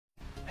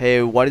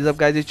Hey, what is up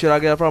guys, it's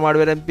Chirag here from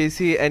Hardware and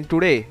PC, and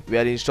today we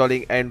are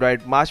installing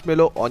Android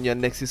Marshmallow on your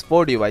Nexus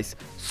 4 device.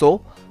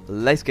 So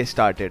let's get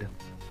started.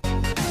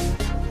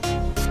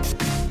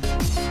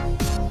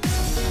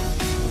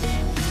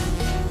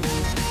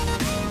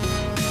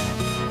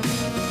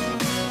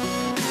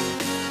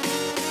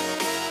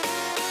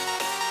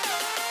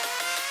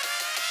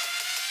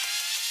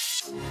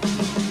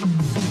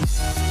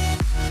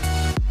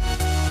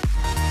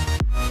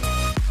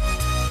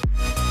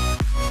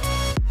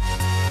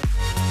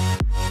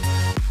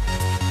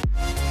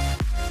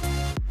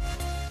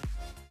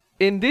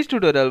 In this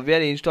tutorial, we are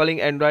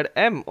installing Android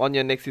M on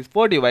your Nexus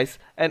 4 device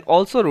and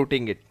also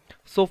rooting it.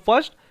 So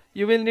first,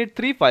 you will need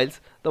three files.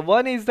 The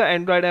one is the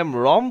Android M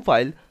ROM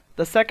file,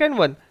 the second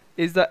one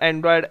is the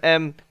Android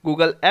M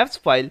Google Apps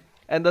file,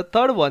 and the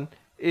third one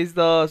is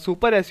the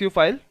Super SU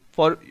file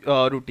for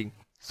rooting.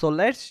 So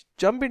let's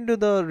jump into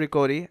the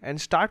recovery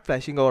and start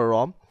flashing our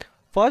ROM.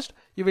 First,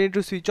 you will need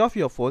to switch off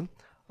your phone.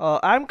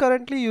 I am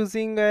currently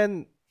using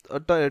a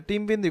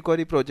TeamWin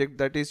recovery project,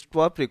 that is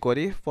Twerp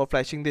recovery, for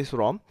flashing this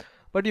ROM.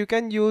 But you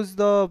can use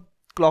the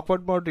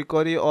clockwork mode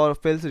recovery or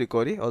fails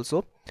recovery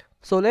also.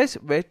 So let's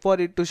wait for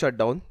it to shut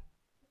down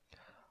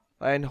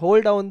and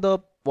hold down the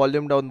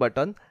volume down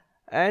button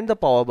and the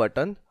power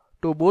button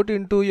to boot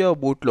into your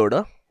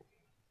bootloader,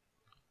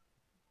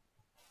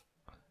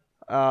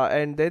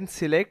 and then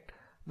select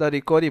the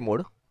recovery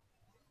mode.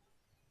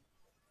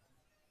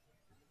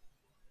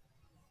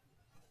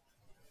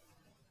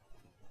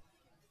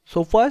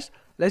 So first,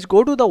 let's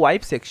go to the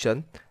wipe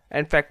section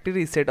and factory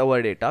reset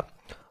our data.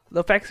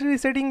 The factory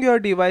resetting your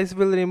device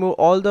will remove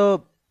all the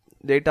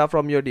data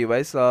from your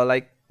device,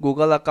 like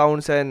Google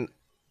accounts and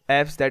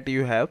apps that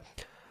you have.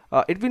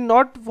 It will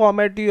not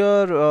format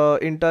your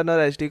internal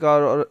SD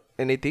card or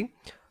anything.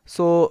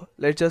 So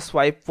let's just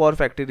swipe for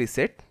factory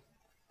reset.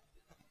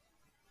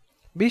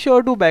 Be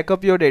sure to back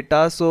up your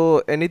data,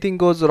 so anything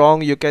goes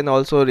wrong you can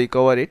also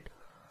recover it.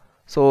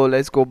 So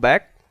let's go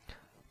back.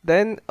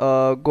 Then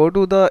go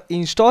to the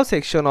install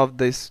section of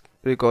this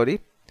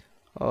recovery.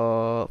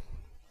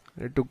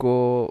 Need to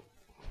go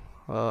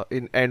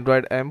in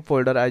Android M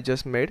folder I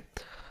just made.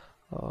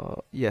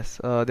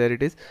 Yes, there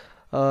it is.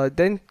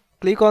 Then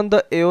click on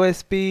the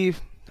AOSP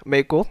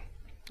Mako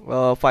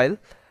file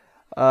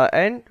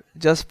and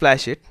just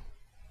flash it.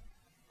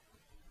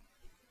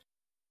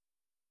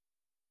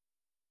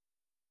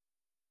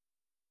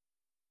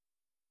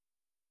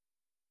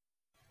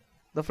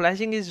 The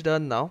flashing is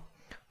done now.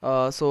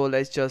 So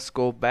let's just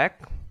go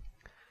back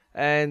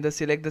and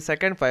select the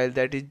second file,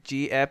 that is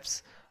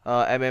gapps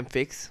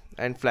mmfix,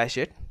 and flash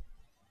it.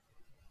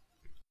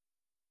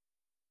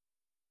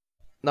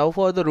 Now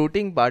for the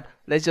rooting part,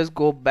 let's just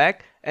go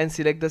back and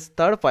select the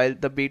third file,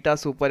 the beta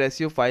super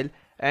SU file,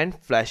 and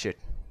flash it.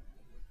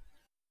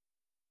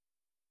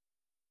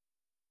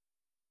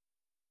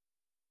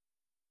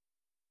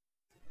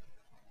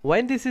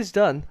 When this is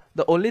done,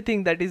 the only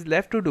thing that is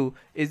left to do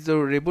is to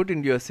reboot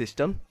into your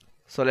system.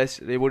 So let's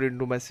reboot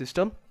into my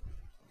system.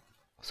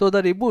 So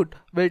the reboot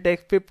will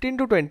take 15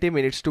 to 20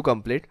 minutes to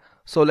complete.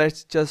 So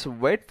let's just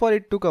wait for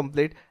it to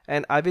complete,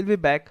 and I will be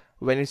back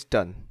when it's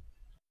done.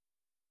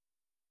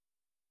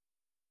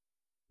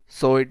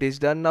 So it is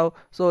done now.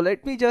 So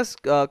let me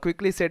just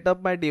quickly set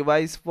up my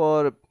device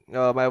for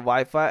my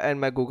Wi-Fi and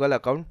my Google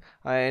account,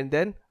 and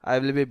then I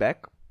will be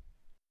back.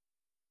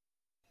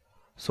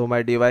 So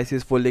my device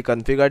is fully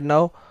configured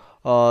now.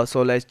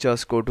 So let's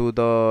just go to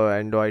the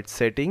Android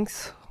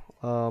settings.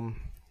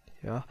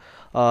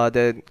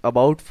 Then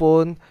about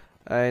phone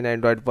and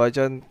Android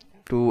version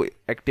to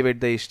activate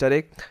the Easter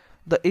egg.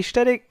 The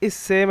Easter egg is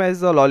same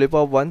as the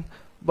lollipop one,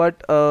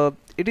 but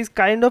it is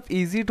kind of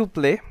easy to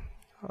play.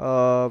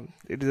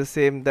 It is the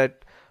same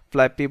that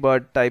Flappy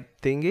Bird type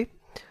thingy,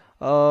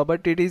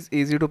 but it is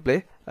easy to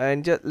play.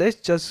 And let's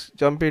just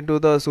jump into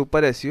the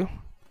Super SU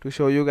to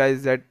show you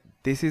guys that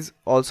this is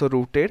also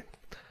rooted.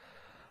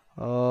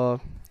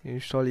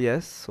 Install,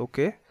 yes,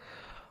 okay.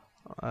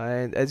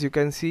 And as you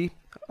can see,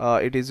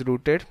 it is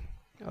rooted.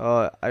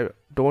 I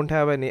don't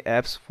have any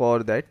apps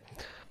for that.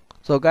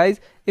 So guys,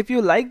 if you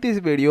like this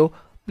video,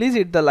 please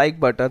hit the like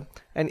button,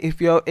 and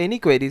if you have any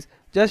queries,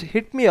 just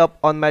hit me up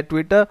on my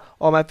Twitter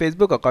or my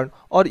Facebook account,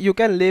 or you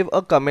can leave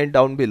a comment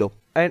down below.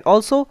 And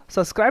also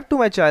subscribe to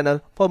my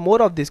channel for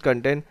more of this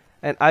content,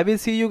 and I will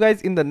see you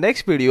guys in the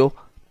next video.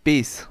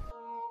 Peace.